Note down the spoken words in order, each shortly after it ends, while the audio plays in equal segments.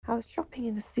I was shopping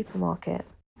in a supermarket,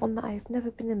 one that I've never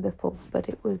been in before, but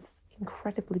it was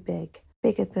incredibly big,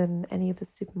 bigger than any other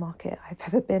supermarket I've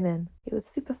ever been in. It was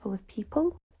super full of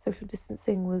people. Social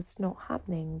distancing was not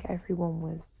happening. Everyone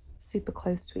was super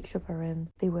close to each other and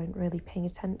they weren't really paying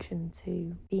attention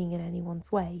to being in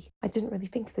anyone's way. I didn't really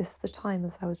think of this at the time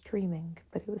as I was dreaming,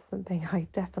 but it was something I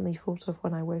definitely thought of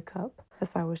when I woke up,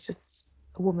 as I was just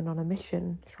a woman on a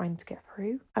mission trying to get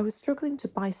through. I was struggling to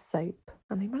buy soap,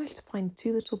 and I managed to find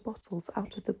 2 little bottles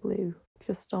out of the blue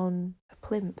just on a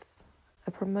plinth,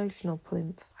 a promotional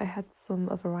plinth. I had some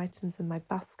other items in my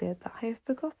basket that I have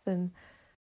forgotten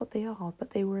what they are,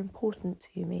 but they were important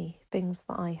to me, things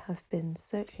that I have been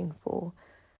searching for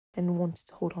and wanted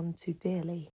to hold on to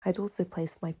dearly. I'd also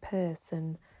placed my purse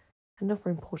and another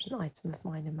important item of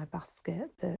mine in my basket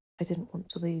that I didn't want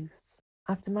to lose.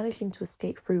 After managing to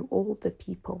escape through all the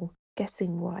people,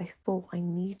 getting what I thought I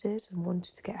needed and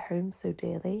wanted to get home so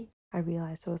dearly, I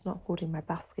realised I was not holding my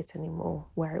basket anymore.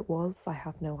 Where it was, I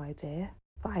have no idea.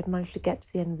 But I'd managed to get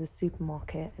to the end of the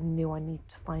supermarket and knew I needed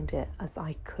to find it, as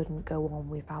I couldn't go on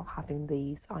without having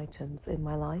these items in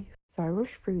my life. So I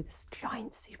rushed through this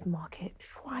giant supermarket,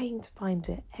 trying to find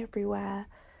it everywhere,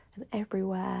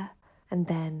 and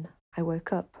then I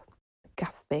woke up,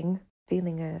 gasping,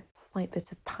 feeling a slight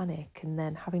bit of panic, and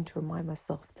then having to remind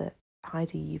myself that,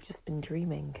 Heidi, you've just been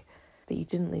dreaming, that you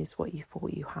didn't lose what you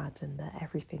thought you had and that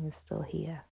everything is still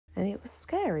here. And it was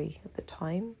scary at the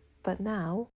time, but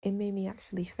now it made me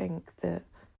actually think that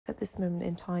at this moment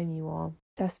in time you are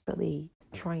desperately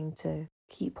trying to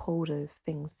keep hold of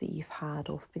things that you've had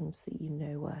or things that you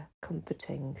know are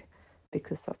comforting,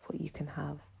 because that's what you can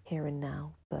have here and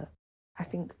now. But I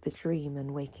think the dream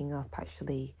and waking up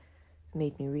actually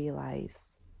made me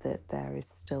realise that there is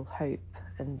still hope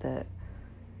and that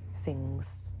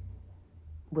things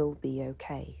will be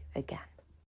okay again.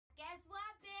 Guess what,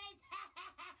 bitch?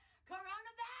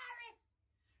 Coronavirus!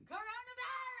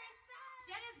 Coronavirus!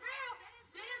 Shit is real!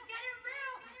 Shit is getting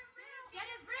real! Shit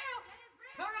is real!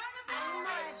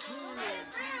 Coronavirus! Shit is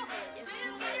real! Shit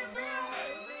is getting real!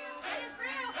 Shit is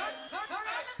real!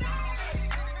 Coronavirus!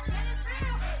 Shit is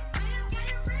real! Shit is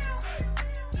getting real!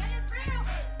 Shit is real!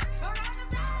 Coronavirus! Shit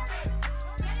is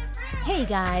real! Hey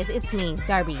guys, it's me,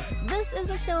 Darby. This is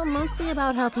a show mostly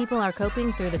about how people are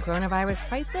coping through the coronavirus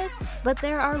crisis, but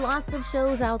there are lots of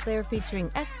shows out there featuring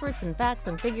experts and facts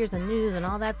and figures and news and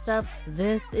all that stuff.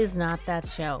 This is not that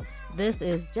show. This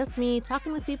is just me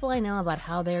talking with people I know about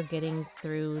how they're getting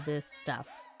through this stuff.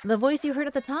 The voice you heard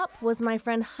at the top was my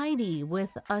friend Heidi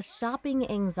with a shopping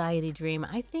anxiety dream.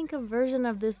 I think a version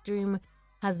of this dream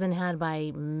has been had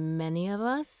by many of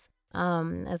us.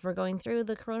 As we're going through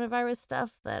the coronavirus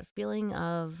stuff, that feeling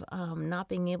of not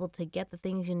being able to get the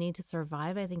things you need to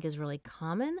survive, I think is really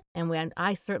common. And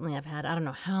I certainly have had, I don't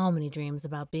know how many dreams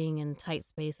about being in tight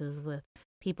spaces with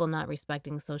people not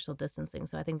respecting social distancing.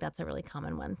 So I think that's a really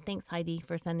common one. Thanks, Heidi,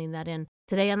 for sending that in.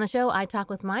 Today on the show, I talk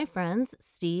with my friends,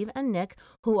 Steve and Nick,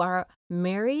 who are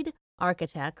married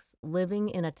architects living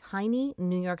in a tiny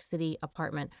New York City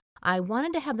apartment. I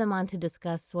wanted to have them on to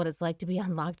discuss what it's like to be on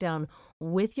lockdown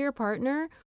with your partner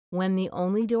when the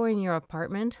only door in your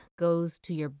apartment goes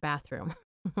to your bathroom.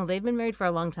 Well, they've been married for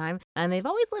a long time and they've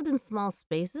always lived in small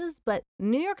spaces, but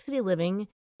New York City living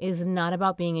is not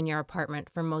about being in your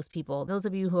apartment for most people. Those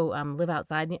of you who live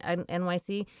outside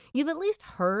NYC, you've at least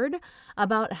heard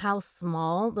about how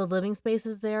small the living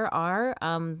spaces there are.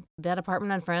 That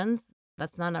apartment on Friends,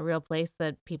 that's not a real place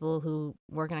that people who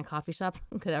work in a coffee shop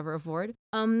could ever afford.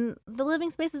 The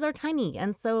living spaces are tiny,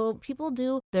 and so people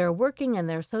do their working and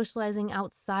their socializing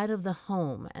outside of the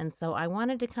home. And so I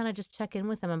wanted to kind of just check in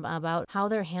with them about how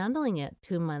they're handling it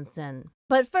 2 months in.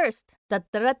 But first,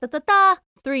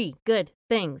 3 good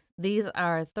things. These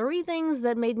are 3 things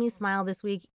that made me smile this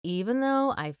week, even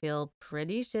though I feel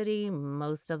pretty shitty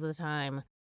most of the time.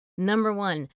 Number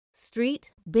 1,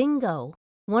 street bingo.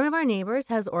 One of our neighbors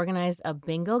has organized a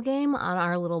bingo game on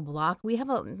our little block. We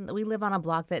live on a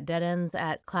block that dead ends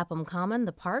at Clapham Common,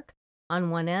 the park,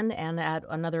 on one end, and at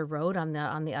another road on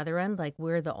the other end. Like,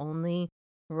 we're the only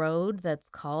road that's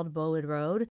called Boehmke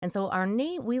Road. And so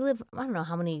we live, I don't know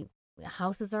how many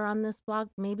houses are on this block,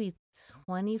 maybe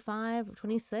 25,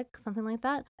 26, something like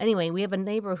that. Anyway, we have a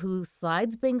neighbor who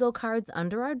slides bingo cards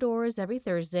under our doors every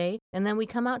Thursday, and then we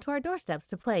come out to our doorsteps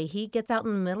to play. He gets out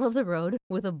in the middle of the road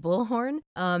with a bullhorn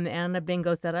and a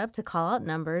bingo setup to call out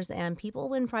numbers, and people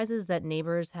win prizes that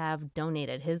neighbors have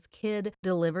donated. His kid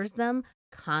delivers them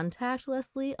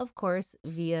contactlessly, of course,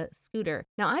 via scooter.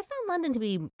 Now, I found London to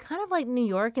be kind of like New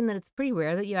York in that it's pretty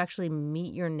rare that you actually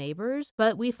meet your neighbors,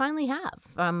 but we finally have.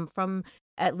 From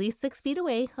at least 6 feet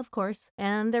away, of course,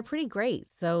 and they're pretty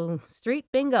great. So, street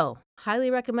bingo, highly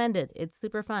recommended. It's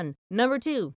super fun. Number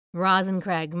 2, Roz and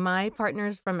Craig, my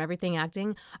partners from Everything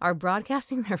Acting, are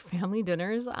broadcasting their family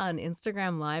dinners on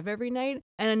Instagram Live every night.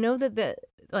 And I know that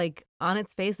like on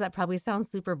its face, that probably sounds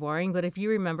super boring, but if you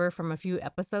remember from a few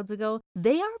episodes ago,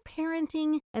 they are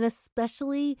parenting an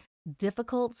especially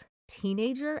difficult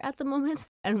teenager at the moment,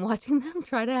 and watching them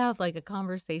try to have like a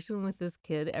conversation with this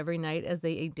kid every night as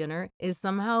they eat dinner is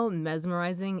somehow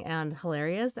mesmerizing and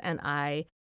hilarious, and I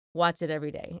watch it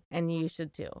every day, and you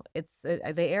should too.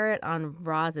 They air it on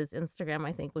Roz's Instagram,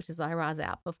 I think, which is iRoz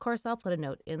app. Of course, I'll put a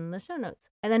note in the show notes.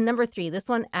 And then number 3, this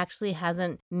one actually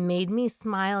hasn't made me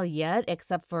smile yet,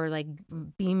 except for like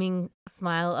beaming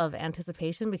smile of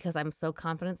anticipation because I'm so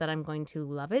confident that I'm going to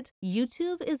love it.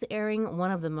 YouTube is airing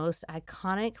one of the most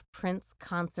iconic Prince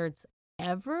concerts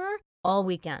ever all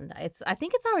weekend. I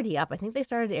think it's already up. I think they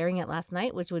started airing it last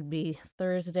night, which would be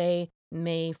Thursday,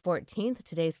 May 14th.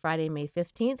 Today's Friday, May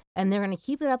 15th. And they're going to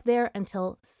keep it up there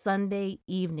until Sunday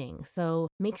evening. So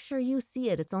make sure you see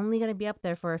it. It's only going to be up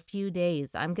there for a few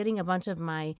days. I'm getting a bunch of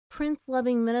my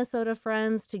Prince-loving Minnesota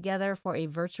friends together for a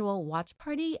virtual watch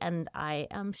party, and I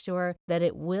am sure that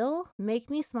it will make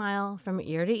me smile from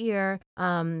ear to ear.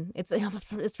 It's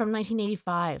from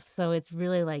 1985, so it's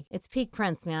really like it's peak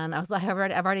Prince, man. I've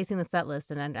already seen the set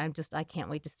list, and I can't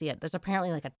wait to see it. There's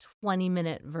apparently like a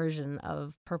 20-minute version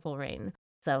of Purple Rain,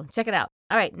 so check it out.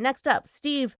 All right, next up,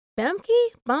 Steve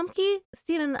Boehmke.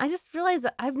 Steven, I just realized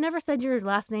that I've never said your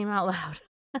last name out loud.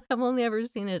 I've only ever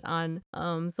seen it on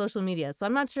social media, so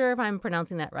I'm not sure if I'm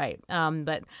pronouncing that right.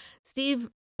 But Steve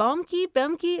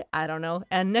Boehmke, I don't know,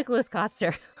 and Nicholas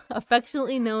Koster,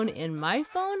 affectionately known in my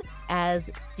phone as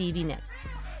Stevie Nicks.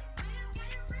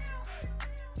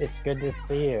 It's good to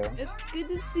see you. It's good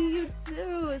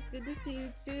to see you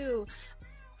too.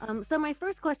 So my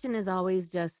first question is always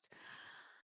just,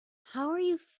 how are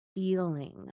you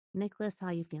feeling? Nicholas, how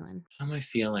you feeling? How am I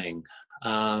feeling?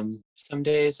 Some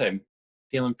days I'm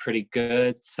feeling pretty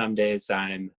good. Some days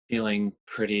I'm feeling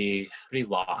pretty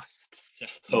lost.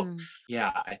 So Mm.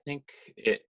 yeah, I think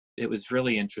it was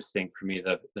really interesting for me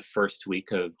the first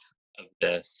week of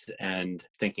this, and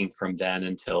thinking from then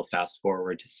until fast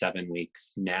forward to 7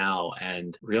 weeks now,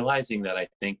 and realizing that I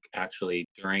think actually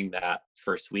during that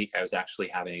first week I was actually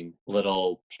having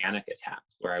little panic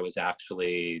attacks where I was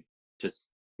actually just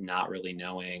not really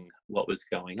knowing what was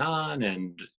going on,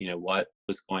 and what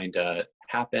was going to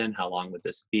happen, how long would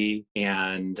this be.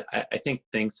 And I think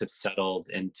things have settled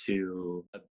into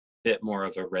a bit more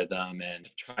of a rhythm, and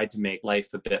I've tried to make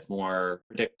life a bit more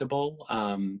predictable,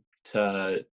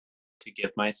 to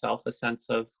give myself a sense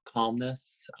of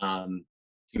calmness, to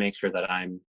make sure that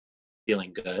I'm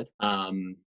feeling good,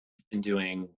 and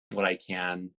doing what I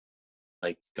can,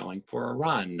 like going for a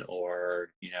run,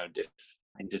 or if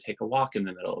I need to take a walk in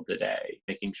the middle of the day,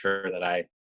 making sure that I'm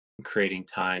creating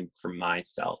time for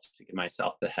myself, to give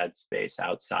myself the headspace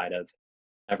outside of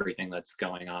everything that's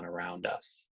going on around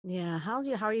us. Yeah, how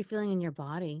are you feeling in your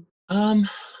body? Um,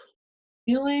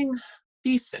 Feeling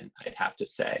decent, I'd have to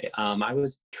say. I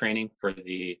was training for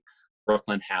the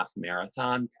Brooklyn Half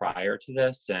Marathon prior to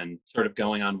this, and sort of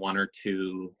going on one or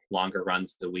two longer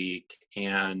runs a week.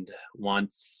 And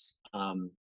once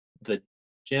the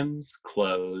gyms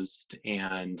closed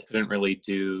and couldn't really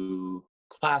do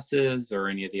classes or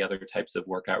any of the other types of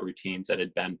workout routines that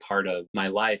had been part of my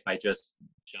life, I just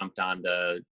jumped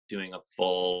onto doing a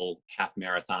full half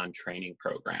marathon training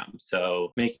program.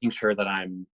 So making sure that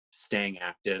I'm staying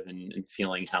active and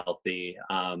feeling healthy.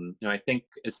 I think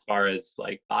as far as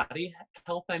like body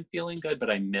health, I'm feeling good, but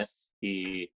I miss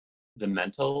the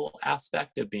mental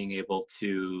aspect of being able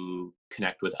to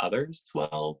connect with others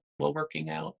while working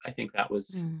out. I think that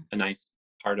was Mm. a nice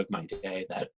part of my day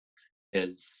that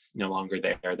is no longer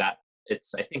there. That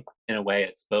it's, I think, in a way,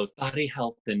 it's both body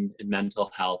health and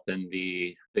mental health, and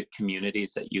the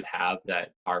communities that you have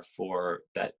that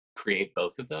create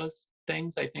both of those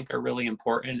things, I think, are really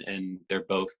important, and they're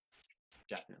both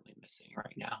definitely missing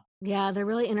right now. Yeah, they're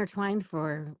really intertwined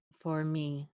for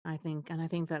me, I think, and I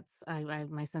think that's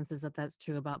my sense is that that's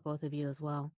true about both of you as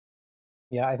well.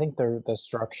 Yeah, I think the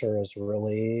structure is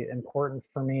really important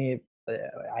for me.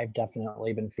 I've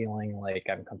definitely been feeling like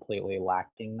I'm completely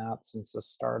lacking that since this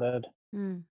started,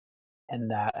 Mm.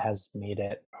 and that has made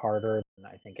it harder than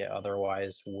I think it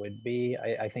otherwise would be.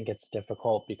 I think it's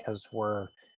difficult because we're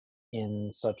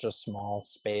in such a small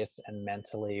space, and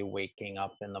mentally waking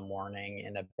up in the morning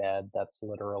in a bed that's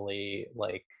literally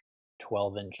like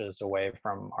 12 inches away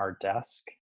from our desk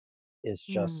is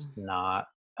just Mm. not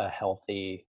a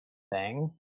healthy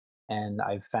thing. And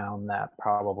I've found that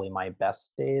probably my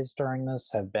best days during this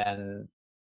have been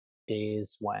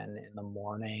days when in the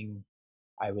morning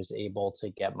I was able to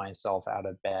get myself out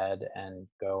of bed and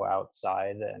go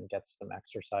outside and get some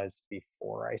exercise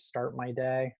before I start my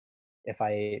day. If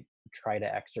I try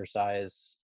to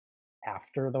exercise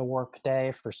after the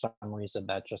workday, for some reason,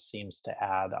 that just seems to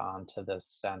add on to this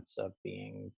sense of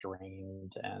being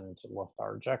drained and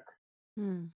lethargic.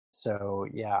 Hmm. So,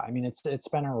 yeah, I mean, it's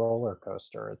been a roller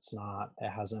coaster.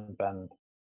 It hasn't been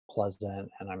pleasant,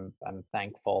 and I'm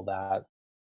thankful that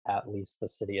at least the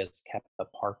city has kept the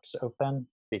parks open,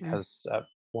 Mm. because at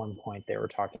one point they were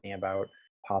talking about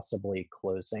possibly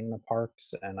closing the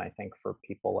parks, and I think for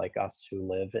people like us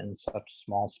who live in such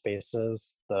small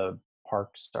spaces, the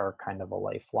parks are kind of a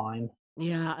lifeline.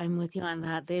 Yeah, I'm with you on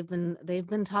that. They've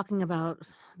been talking about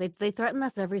they threaten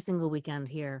us every single weekend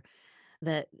here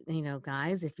that,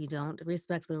 guys, if you don't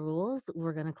respect the rules,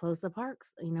 we're going to close the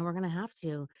parks. We're going to have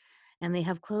to. And they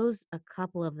have closed a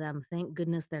couple of them. Thank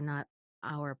goodness they're not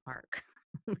our park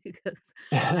because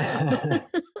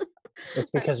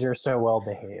It's because you're so well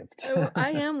behaved.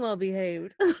 I am well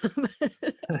behaved.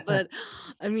 But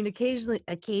I mean,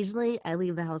 occasionally I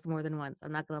leave the house more than once.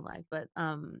 I'm not gonna lie, but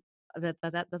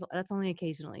that's only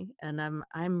occasionally. And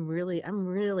I'm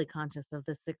really conscious of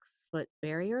the 6 foot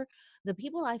barrier. The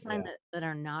people I find Yeah. that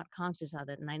are not conscious of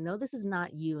it, and I know this is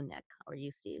not you, Nick, or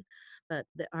you, Steve, but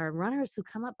there are runners who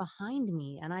come up behind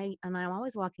me, and I'm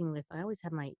always walking with. I always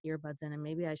have my earbuds in, and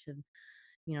maybe I should,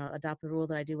 adopt the rule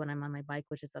that I do when I'm on my bike,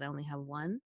 which is that I only have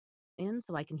one in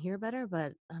so I can hear better,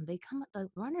 but, the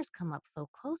runners come up so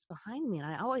close behind me, and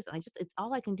I just it's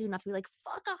all I can do not to be like,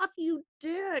 "Fuck off, you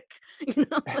dick," you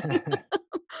know, like,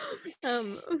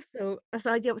 so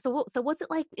I get so what's it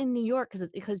like in New York?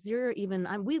 Because you're even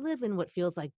we live in what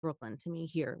feels like Brooklyn to me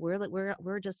here.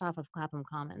 We're just off of Clapham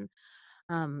Common.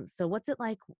 So what's it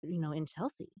like, in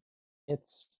Chelsea?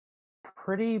 It's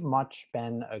pretty much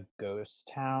been a ghost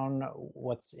town.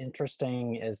 What's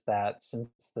interesting is that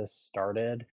since this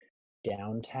started,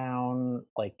 downtown,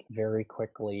 like, very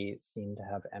quickly seemed to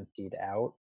have emptied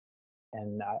out.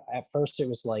 And at first it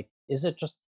was like, is it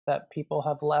just that people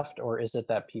have left, or is it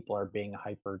that people are being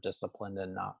hyper disciplined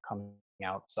and not coming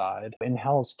outside? In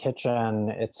Hell's Kitchen,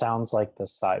 it sounds like the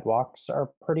sidewalks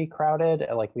are pretty crowded.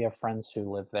 Like, we have friends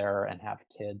who live there and have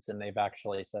kids, and they've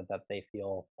actually said that they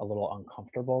feel a little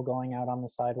uncomfortable going out on the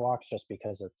sidewalks just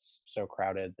because it's so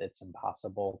crowded. It's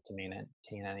impossible to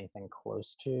maintain anything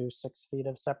close to 6 feet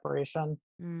of separation.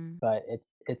 Mm, But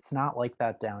it's not like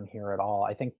that down here at all.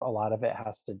 I think a lot of it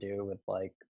has to do with,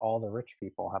 like, all the rich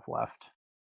people have left,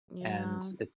 and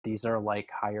yeah, these are, like,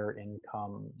 higher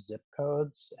income zip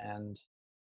codes, and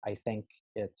I think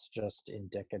it's just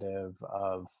indicative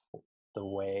of the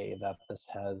way that this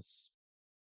has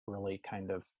really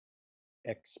kind of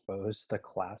exposed the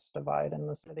class divide in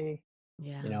the city.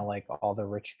 yeah, Like, all the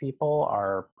rich people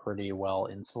are pretty well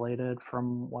insulated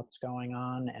from what's going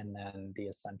on, and then the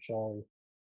essential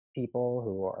people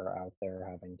who are out there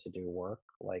having to do work,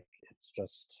 like, it's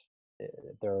just, eh,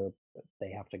 they're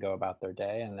they have to go about their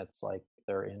day, and it's like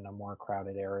they're in a more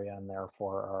crowded area and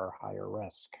therefore are higher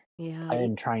risk. yeah.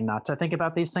 I'm trying not to think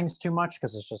about these things too much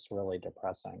because it's just really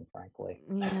depressing, frankly.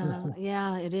 Yeah,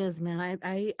 yeah, it is, man.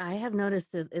 I have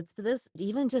noticed that it's this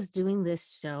even just doing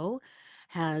this show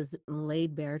has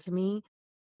laid bare to me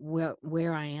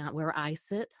where I am, where I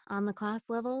sit on the class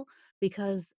level,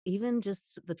 because even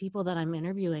just the people that I'm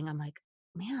interviewing, I'm like,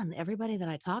 man, everybody that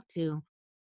I talk to,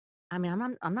 I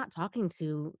mean, I'm not talking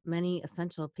to many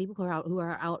essential people who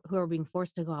are being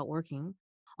forced to go out working.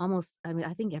 Almost, I mean,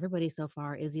 I think everybody so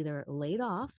far is either laid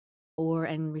off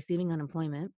and receiving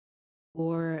unemployment,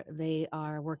 or they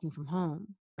are working from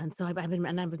home. And so I've been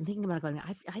thinking about it going,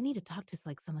 I need to talk to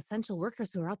like some essential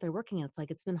workers who are out there working. And it's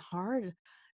like, it's been hard.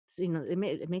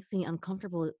 It makes me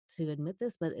uncomfortable to admit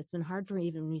this, but it's been hard for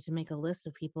even me to make a list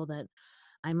of people that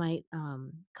I might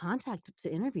contact to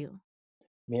interview.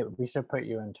 Maybe we should put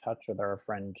you in touch with our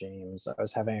friend James. I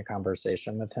was having a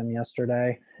conversation with him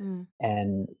yesterday, Mm,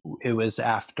 and it was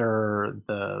after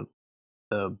the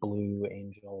Blue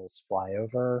Angels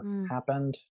flyover mm,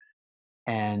 happened,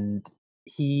 and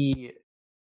he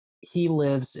he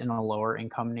lives in a lower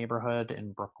income neighborhood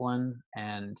in Brooklyn,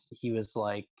 and he was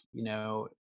like,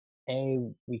 A,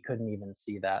 we couldn't even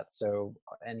see that, so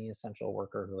any essential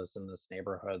worker who lives in this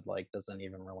neighborhood, like, doesn't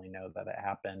even really know that it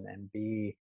happened, and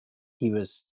B, he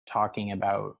was talking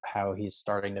about how he's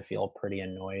starting to feel pretty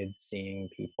annoyed seeing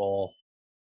people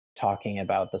talking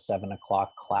about the 7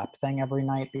 o'clock clap thing every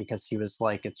night, because he was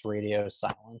like, it's radio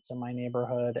silence in my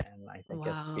neighborhood. And I think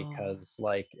it's wow. because,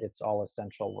 like, it's all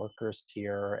essential workers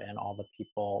here, and all the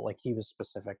people, like, he was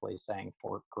specifically saying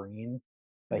Fort Greene,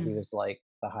 but he Mm, was like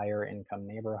the higher income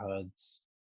neighborhoods.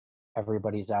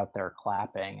 everybody's out there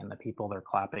clapping, and the people they're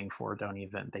clapping for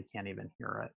they can't even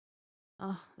hear it.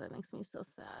 Oh, that makes me so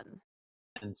sad.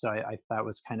 And so I that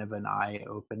was kind of an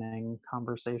eye-opening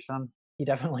conversation. He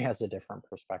definitely has a different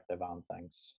perspective on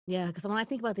things. Yeah, because when I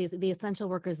think about the essential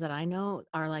workers that I know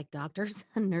are like doctors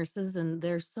and nurses, and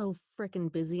they're so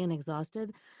freaking busy and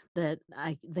exhausted that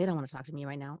they don't want to talk to me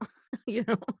right now. You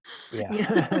know? Yeah.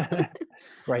 Yeah.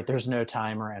 Right, there's no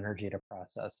time or energy to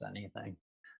process anything.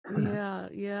 Yeah,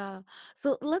 yeah.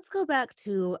 So let's go back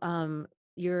to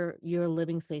your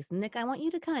living space. Nick, I want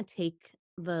you to kind of take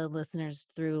the listeners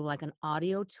through like an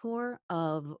audio tour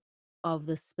of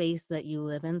the space that you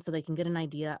live in so they can get an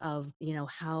idea of,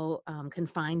 how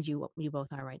confined you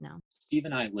both are right now. Steve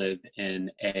and I live in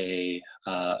a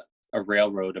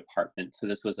railroad apartment. So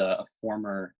this was a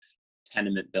former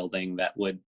tenement building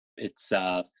it's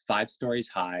 5 stories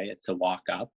high. It's a walk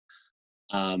up.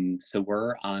 So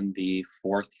we're on the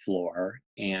 4th floor,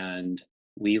 and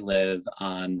we live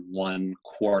on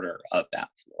 1/4 of that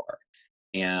floor.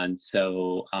 And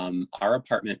so our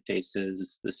apartment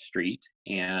faces the street,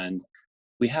 and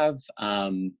we have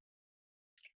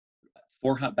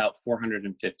about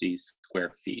 450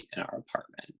 square feet in our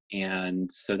apartment.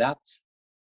 And so that's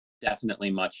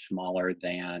definitely much smaller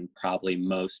than probably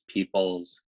most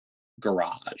people's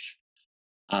garage.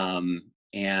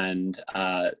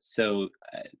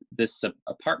 This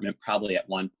apartment probably at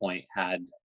one point had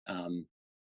um,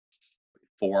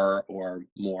 4 or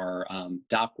more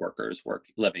dock workers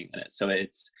living in it. So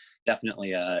it's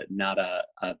definitely not a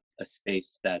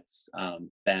space that's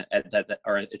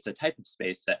or it's a type of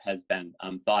space that has been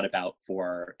thought about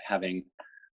for having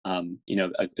a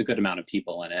good amount of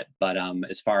people in it. But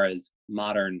as far as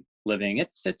modern living,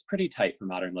 it's pretty tight for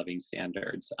modern living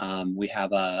standards. We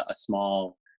have a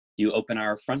small. You open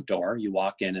our front door, you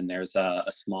walk in, and there's a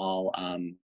small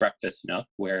breakfast nook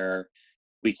where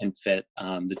we can fit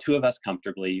the two of us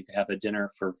comfortably. You could have a dinner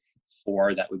for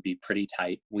 4 that would be pretty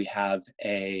tight. We have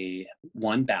a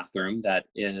one bathroom that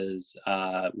is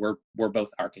we're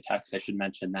both architects. I should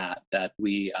mention that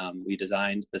we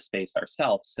designed the space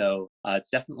ourselves. So it's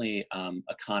definitely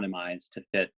economized to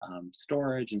fit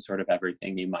storage and sort of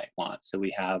everything you might want. So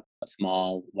we have a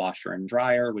small washer and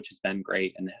dryer, which has been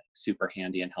great and super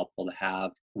handy and helpful to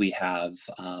have. We have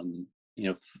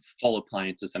full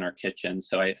appliances in our kitchen.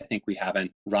 So I think we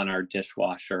haven't run our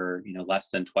dishwasher, less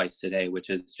than twice a day, which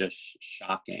is just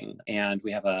shocking. And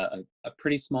we have a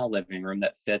pretty small living room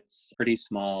that fits pretty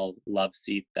small love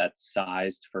seat that's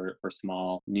sized for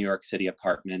small New York City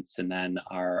apartments. And then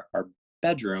our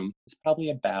bedroom is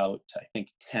probably about, I think,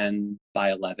 10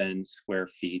 by 11 square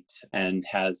feet and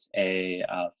has a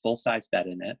full-size bed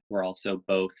in it. We're also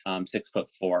both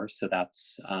 6'4", so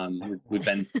that's we've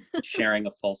been sharing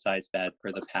a full-size bed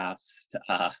for the past,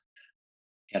 I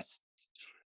guess,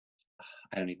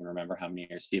 I don't even remember how many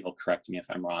years. Steve will correct me if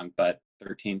I'm wrong, but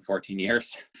 13, 14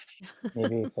 years.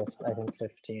 Maybe I think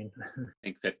 15. I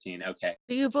think 15. Okay.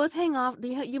 Do you both hang off?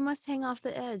 You must hang off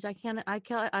the edge. I can't. I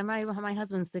can't. My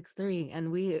husband's 6'3", and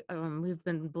we've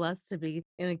been blessed to be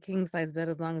in a king size bed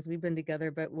as long as we've been together.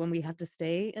 But when we have to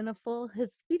stay in a full,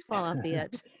 his feet fall off the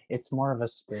edge. It's more of a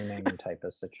spooning type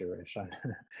of situation.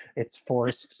 It's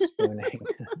forced spooning.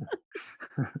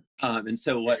 And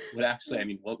so what actually, I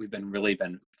mean, what we've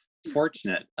been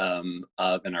fortunate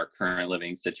of in our current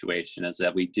living situation is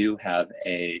that we do have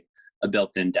a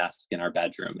built-in desk in our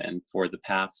bedroom. And for the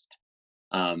past,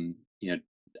 um, you know,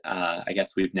 I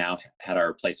guess we've now had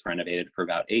our place renovated for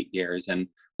about 8 years, and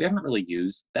we haven't really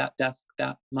used that desk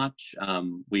that much.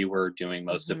 We were doing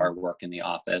most of our work in the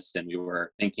office, and we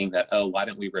were thinking that, oh, why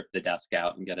don't we rip the desk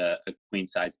out and get a queen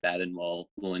size bed, and we'll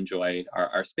enjoy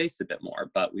our space a bit more.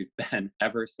 But we've been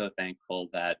ever so thankful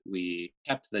that we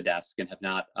kept the desk and have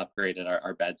not upgraded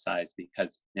our bed size,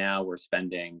 because now we're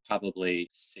spending probably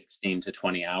 16 to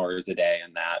 20 hours a day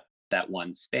in that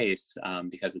one space,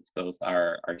 because it's both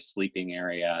our sleeping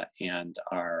area and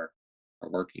our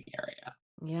working area.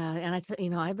 Yeah, and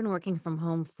I've been working from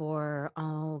home for,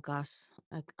 oh gosh,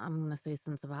 I'm gonna say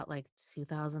since about like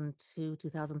 2002,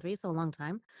 2003, so a long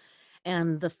time.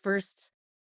 And the first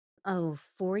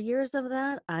 4 years of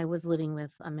that, I was living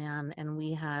with a man, and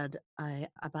we had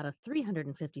about a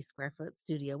 350 square foot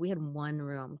studio. We had one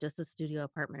room, just a studio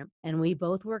apartment, and we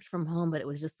both worked from home. But it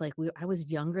was just like I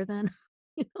was younger then.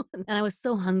 And I was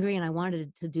so hungry, and I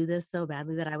wanted to do this so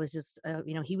badly that I was just,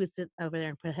 he would sit over there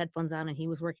and put headphones on, and he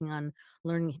was working on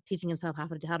teaching himself how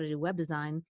to do web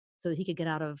design so that he could get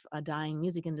out of a dying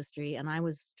music industry. And I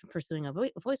was pursuing a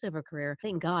voiceover career.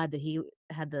 Thank God that he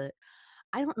had the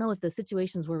I don't know if the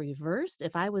situations were reversed,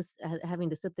 if I was having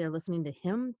to sit there listening to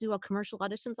him do a commercial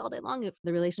auditions all day long, if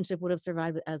the relationship would have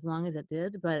survived as long as it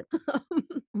did. But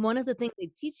one of the things they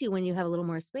teach you when you have a little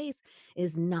more space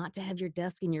is not to have your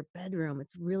desk in your bedroom.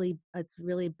 It's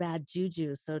really bad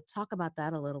juju. So talk about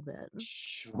that a little bit.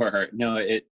 Sure. No,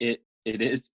 it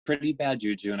is pretty bad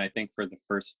juju, and I think for the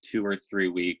first 2 or 3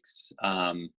 weeks,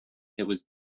 it was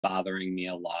bothering me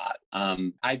a lot.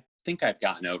 I think I've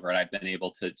gotten over it. I've been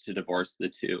able to divorce the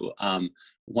two.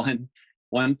 One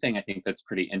one thing I think that's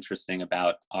pretty interesting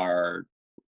about our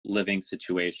living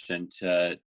situation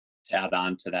to add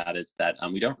on to that is that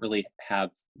we don't really have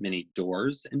many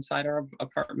doors inside our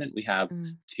apartment. We have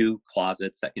Mm. two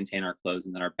closets that contain our clothes,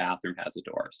 and then our bathroom has a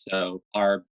door. So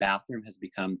our bathroom has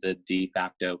become the de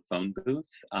facto phone booth.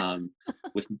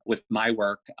 With my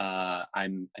work,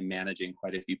 I'm managing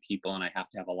quite a few people, and I have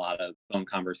to have a lot of phone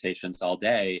conversations all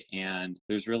day. And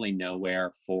there's really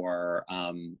nowhere for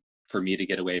me to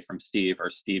get away from Steve or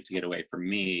Steve to get away from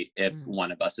me if Mm. one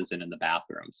of us isn't in the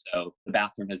bathroom. So the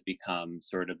bathroom has become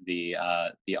sort of the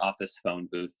office phone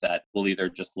booth that we'll either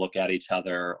just look at each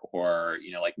other or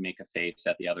like make a face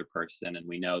at the other person, and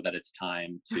we know that it's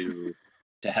time to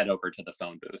head over to the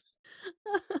phone booth.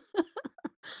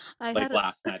 I Like had a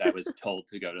last night, I was told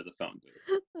to go to the phone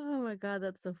booth. Oh my God,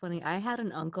 that's so funny. I had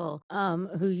an uncle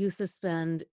who used to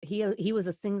spend he was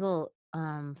a single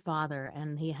father,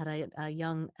 and he had a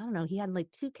young, I don't know, he had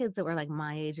like two kids that were like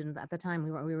my age, and at the time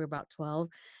we were about 12,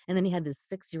 and then he had this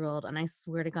 6-year-old, and I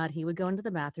swear to God he would go into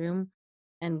the bathroom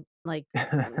and like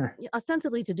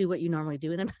ostensibly to do what you normally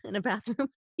do in a in a bathroom.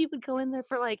 He would go in there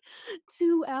for like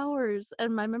 2 hours.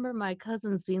 And I remember my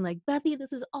cousins being like, Bethy,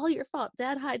 this is all your fault.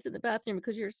 Dad hides in the bathroom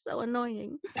because you're so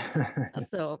annoying.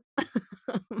 So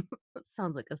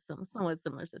sounds like a somewhat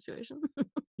similar situation.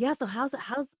 Yeah, so how's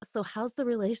the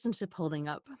relationship holding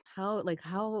up? How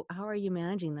are you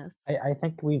managing this? I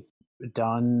think we've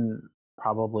done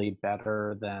probably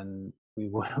better than we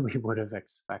would have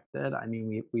expected. I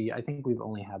mean, we I think we've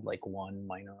only had like one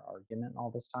minor argument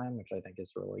all this time, which I think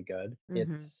is really good.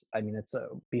 Mhm. I mean,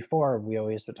 before we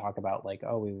always would talk about like,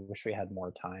 oh, we wish we had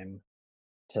more time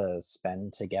to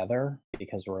spend together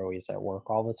because we're always at work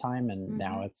all the time, and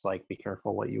now Mhm. it's like be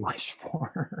careful what you wish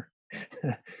for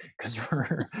because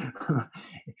we're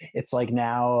it's like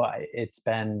now it's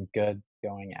been good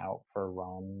going out for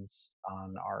runs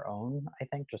on our own, I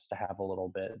think, just to have a little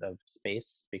bit of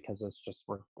space because it's just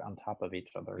we're on top of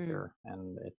each other Mm. here,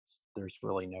 and there's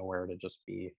really nowhere to just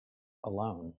be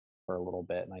alone for a little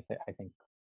bit, and I think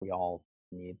we all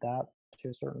need that to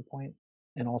a certain point.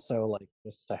 And also, like,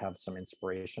 just to have some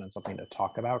inspiration and something to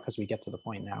talk about, because we get to the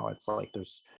point now, it's like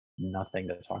there's nothing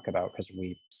to talk about because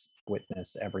we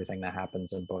witness everything that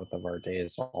happens in both of our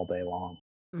days all day long.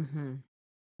 Mhm.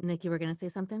 Nick, you were gonna say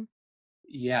something?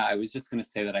 Yeah, I was just going to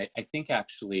say that I think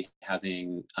actually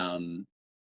having,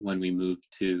 when we moved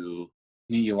to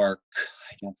New York,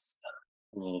 I guess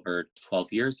a little over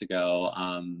 12 years ago,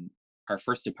 our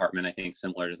first apartment, I think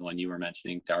similar to the one you were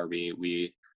mentioning, Darby,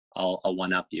 I'll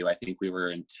one up you. I think we were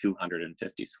in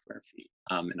 250 square feet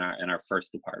in our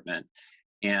first apartment.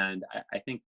 And I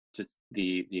think just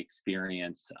the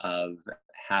experience of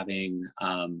having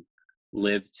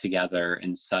lived together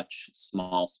in such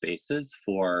small spaces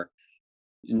for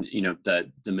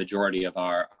the majority of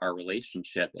our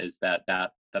relationship is that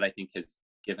I think has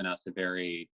given us a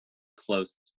very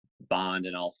close bond.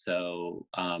 And also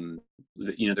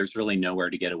there's really nowhere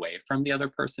to get away from the other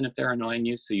person if they're annoying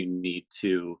you, so you need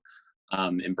to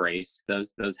embrace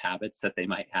those habits that they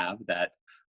might have that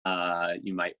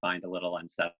you might find a little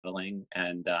unsettling,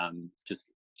 and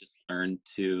just learn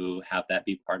to have that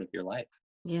be part of your life.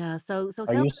 Yeah, so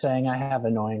Are you Calvin saying I have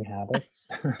annoying habits?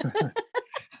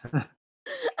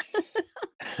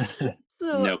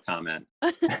 so No comment.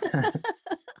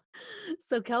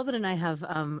 So Kelvin and I have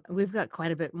we've got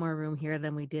quite a bit more room here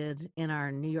than we did in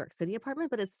our New York City apartment,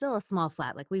 but it's still a small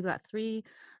flat. Like we've got three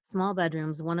small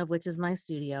bedrooms, one of which is my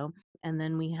studio, and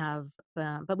then we have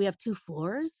but we have two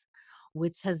floors,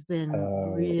 which has been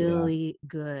Oh, yeah. really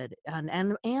good. And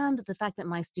the fact that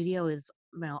my studio is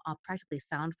practically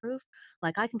soundproof.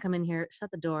 Like I can come in here,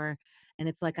 shut the door, and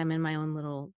it's like I'm in my own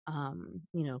little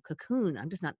cocoon.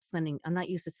 I'm not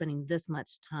used to spending this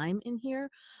much time in here.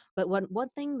 But one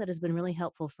thing that has been really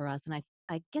helpful for us, and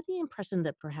I get the impression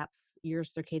that perhaps your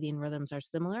circadian rhythms are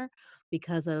similar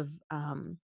because of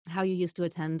how you used to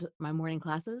attend my morning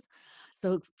classes.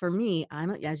 So for me,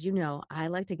 as you know, I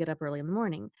like to get up early in the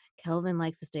morning. Kelvin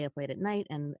likes to stay up late at night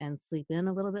and sleep in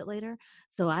a little bit later.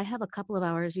 So I have a couple of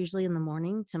hours usually in the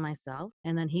morning to myself,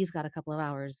 and then he's got a couple of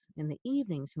hours in the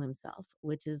evening to himself,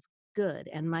 which is good.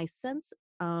 And my sense,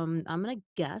 I'm gonna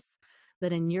guess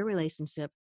that in your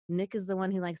relationship, Nick is the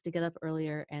one who likes to get up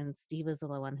earlier and Steve is the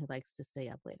one who likes to stay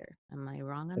up later. Am I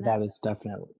wrong on that? That is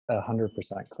definitely 100%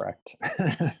 correct.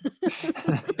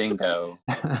 Bingo.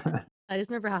 I just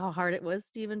remember how hard it was,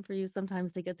 Stephen, for you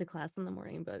sometimes to get to class in the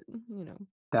morning, but you know.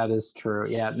 That is true.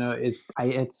 Yeah, no,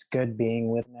 it's good being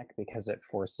with Nick because it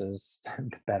forces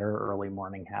better early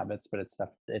morning habits, but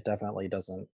it definitely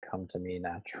doesn't come to me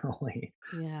naturally.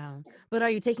 Yeah. But are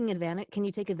you taking advantage? Can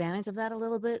you take advantage of that a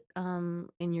little bit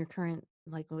in your current,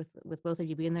 like with both of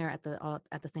you being there all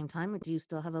at the same time? Do you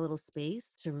still have a little space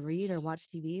to read or watch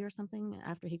TV or something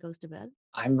after he goes to bed?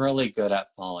 I'm really good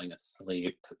at falling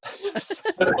asleep.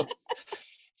 So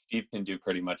Steve can do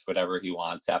pretty much whatever he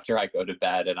wants after I go to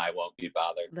bed, and I won't be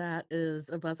bothered. That is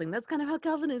a blessing. That's kind of how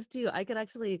Calvin is too. I could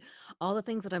actually, all the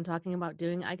things that I'm talking about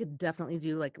doing, I could definitely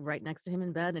do like right next to him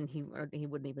in bed, and he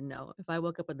wouldn't even know. If I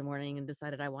woke up in the morning and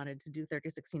decided I wanted to do 30,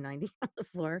 60, 90 on the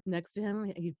floor next to him,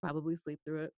 he'd probably sleep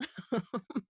through it.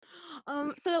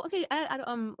 So okay, I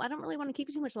don't really want to keep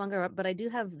you too much longer, but I do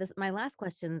have this. My last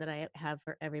question that I have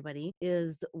for everybody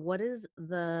is, what is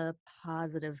the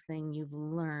positive thing you've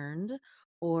learned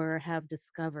or have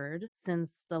discovered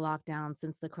since the lockdown,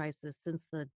 since the crisis, since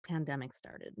the pandemic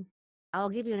started?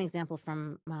 I'll give you an example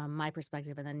from my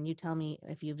perspective, and then you tell me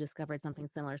if you've discovered something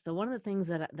similar. So one of the things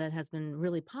that has been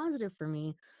really positive for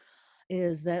me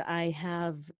is that I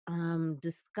have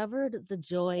discovered the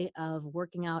joy of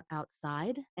working out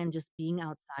outside and just being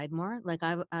outside more.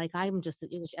 I'm just,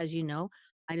 as you know,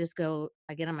 I just go,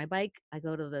 I get on my bike, I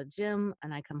go to the gym,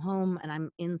 and I come home, and I'm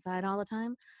inside all the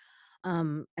time.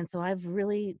 And so I've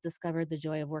really discovered the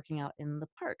joy of working out in the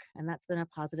park, and that's been a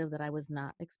positive that I was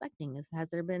not expecting. Has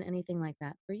there been anything like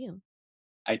that for you?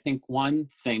 I think one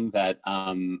thing that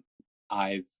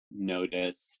I've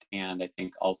noticed, and I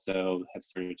think also have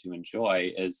started to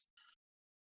enjoy, is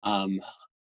um,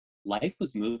 life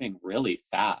was moving really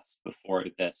fast before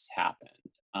this happened.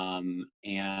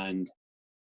 And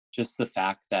just the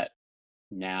fact that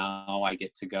now I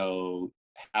get to go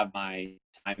have my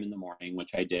time in the morning,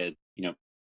 which I did,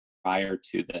 prior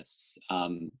to this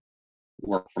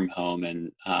work from home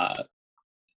and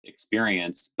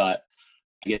experience, but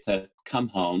I get to come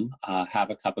home, have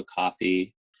a cup of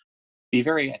coffee, be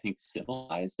very, I think,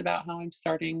 civilized about how I'm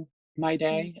starting my Mm.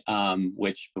 day,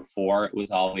 which before it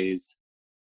was always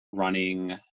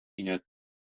running, you know,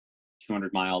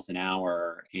 200 miles an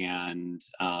hour and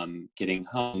getting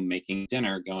home, making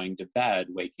dinner, going to bed,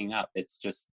 waking up. It's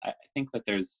just, I think that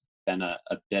there's been a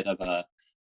bit of a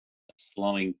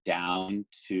slowing down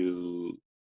to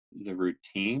the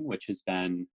routine, which has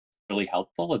been really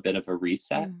helpful, a bit of a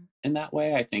reset Mm. in that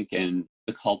way. I think in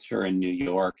the culture in New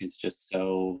York is just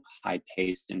so high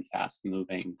paced and fast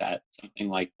moving that something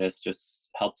like this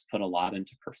just helps put a lot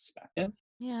into perspective.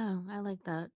 Yeah, I like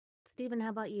that. Stephen, how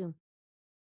about you?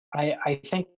 I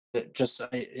think that just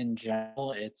in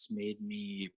general, it's made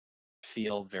me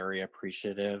feel very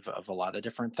appreciative of a lot of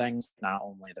different things. Not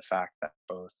only the fact that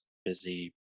both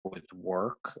busy with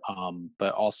work,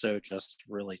 but also just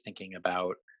really thinking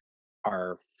about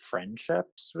our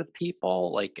friendships with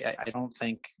people. Like, I don't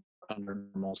think under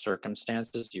normal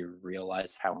circumstances you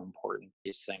realize how important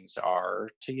these things are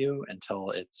to you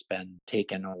until it's been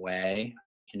taken away.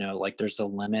 Like there's a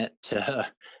limit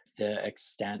to the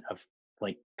extent of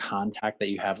like contact that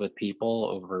you have with people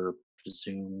over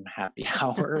Zoom happy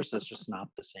hours. It's just not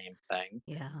the same thing.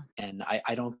 Yeah. And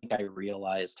I don't think I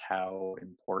realized how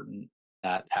important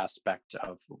that aspect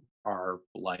of our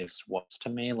lives was to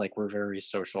me. Like we're very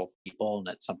social people, and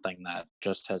it's something that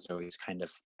just has always kind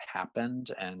of happened.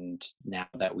 And now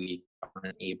that we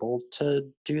aren't able to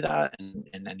do that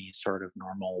in any sort of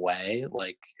normal way,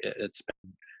 like it's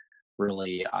been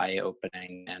really eye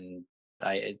opening. And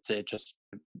it just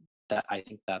that I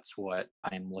think that's what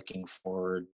I'm looking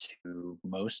forward to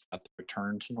most at the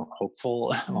return to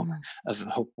hopeful Mm. of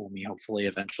hope when we hopefully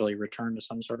eventually return to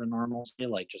some sort of normalcy,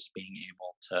 like just being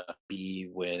able to be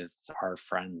with our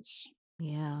friends.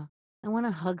 Yeah. I want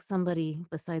to hug somebody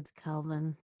besides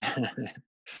Calvin. I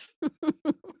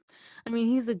mean,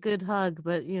 he's a good hug,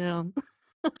 but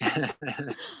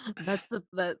that's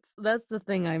the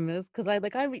thing I miss, because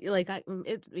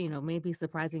it may be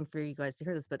surprising for you guys to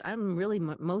hear this, but I'm really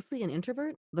mostly an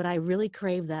introvert, but I really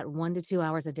crave that 1 to 2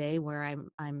 hours a day where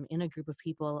I'm in a group of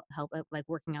people, like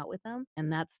working out with them,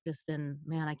 and that's just been,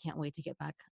 man, I can't wait to get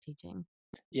back teaching.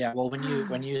 Yeah, well,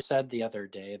 when you said the other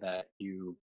day that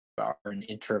you are an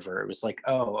introvert, it was like,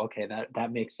 oh, okay,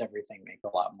 that makes everything make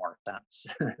a lot more sense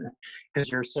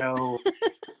because you're so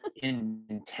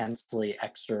intensely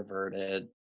extroverted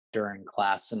during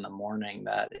class in the morning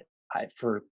that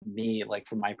for me, like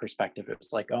from my perspective, it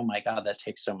was like, oh my God, that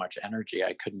takes so much energy.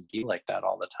 I couldn't be like that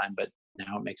all the time. But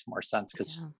now it makes more sense Yeah.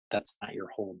 because that's not your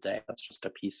whole day. That's just a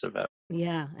piece of it.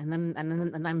 Yeah, and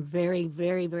I'm very,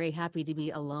 very, very happy to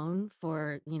be alone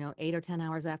for 8 or 10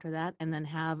 hours after that, and then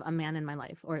have a man in my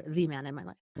life, or the man in my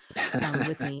life,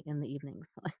 with me in the evenings.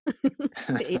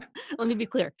 Let me be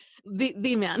clear,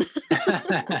 the man.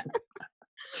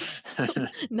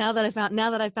 Now that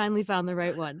I finally found the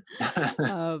right one.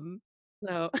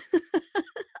 So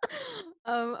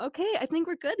okay, I think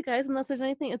we're good, guys. Unless there's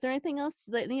anything, is there anything else,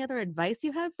 any other advice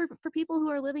you have for people who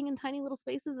are living in tiny little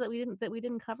spaces that we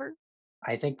didn't cover?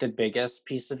 I think the biggest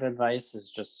piece of advice is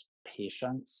just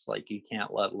patience. Like you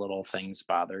can't let little things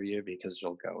bother you because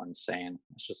you'll go insane.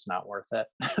 It's just not worth it.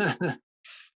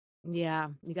 Yeah,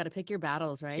 you got to pick your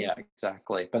battles, right? Yeah,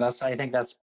 exactly. But I think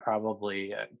that's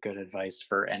probably good advice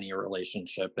for any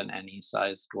relationship in any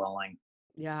size dwelling.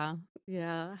 Yeah,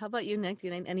 yeah. How about you, Nick? Do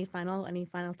you any final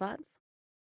thoughts?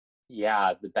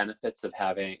 Yeah, the benefits of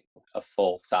having a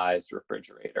full-sized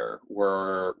refrigerator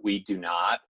were we do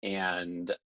not,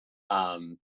 and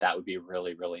that would be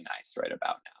really, really nice right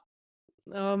about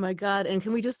Oh my God! And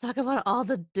can we just talk about all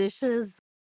the dishes?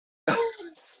 now.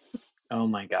 Oh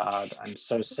my God, I'm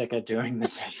so sick of doing the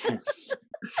dishes.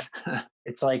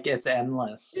 It's like it's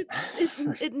endless.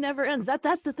 It never ends.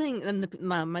 That's the thing, and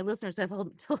my listeners have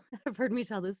heard me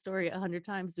tell this story 100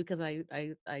 times because I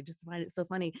just find it so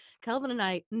funny. Calvin and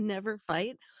I never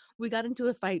fight. We got into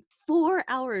a fight 4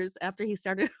 hours after he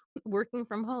started working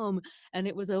from home, and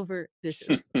it was over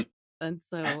dishes. And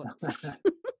so,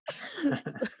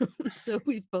 so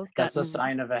we've both That's a gotten.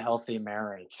 sign of a healthy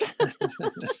marriage.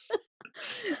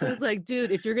 It was like,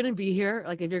 dude, if you're gonna be here,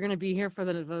 like if you're gonna be here for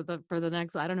the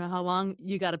next, I don't know how long,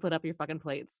 you got to put up your fucking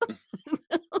plates.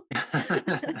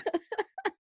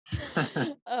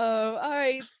 Oh, all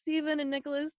right, Stephen and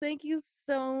Nicholas, thank you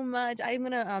so much. I'm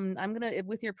gonna,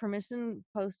 with your permission,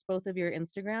 post both of your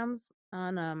Instagrams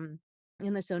on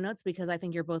in the show notes because I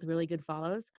think you're both really good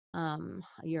follows.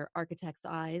 Your architect's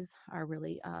eyes are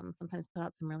really sometimes put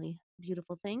out some really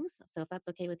beautiful things. So if that's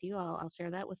okay with you, I'll share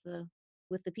that with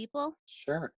the people.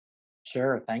 Sure.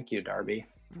 Sure. Thank you, Darby.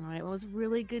 All right. Well, it was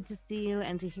really good to see you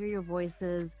and to hear your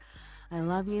voices. I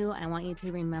love you. I want you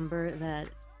to remember that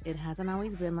it hasn't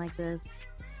always been like this,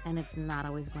 and it's not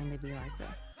always going to be like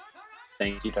this.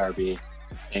 Thank you, Darby.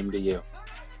 Same to you.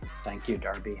 Thank you,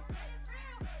 Darby.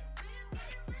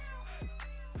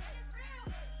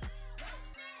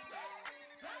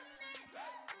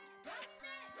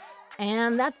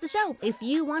 And that's the show. If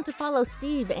you want to follow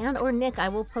Steve and or Nick, I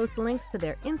will post links to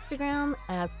their Instagram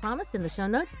as promised in the show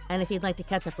notes. And if you'd like to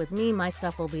catch up with me, my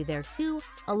stuff will be there too,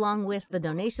 along with the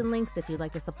donation links if you'd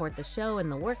like to support the show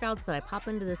and the workouts that I pop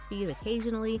into this feed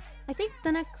occasionally. I think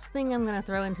the next thing I'm going to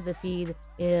throw into the feed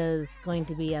is going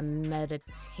to be a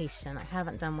meditation. I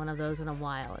haven't done one of those in a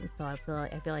while, and so I feel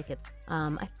like it's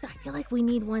I feel like we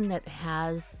need one that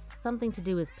has something to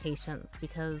do with patience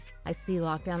because I see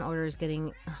lockdown orders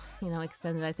getting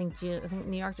extended. I think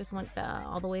New York just went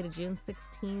all the way to June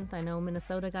 16th. I know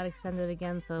Minnesota got extended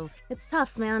again, so it's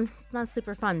tough, man. It's not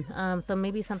super fun. So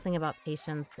maybe something about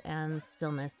patience and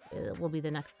stillness will be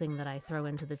the next thing that I throw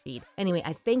into the feed. Anyway,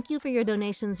 I thank you for your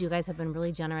donations. You guys have been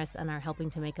really generous and are helping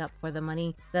to make up for the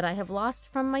money that I have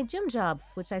lost from my gym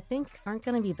jobs, which I think aren't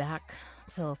going to be back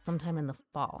till sometime in the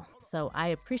fall. So I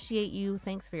appreciate you.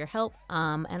 Thanks for your help.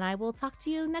 And I will talk to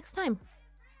you next time.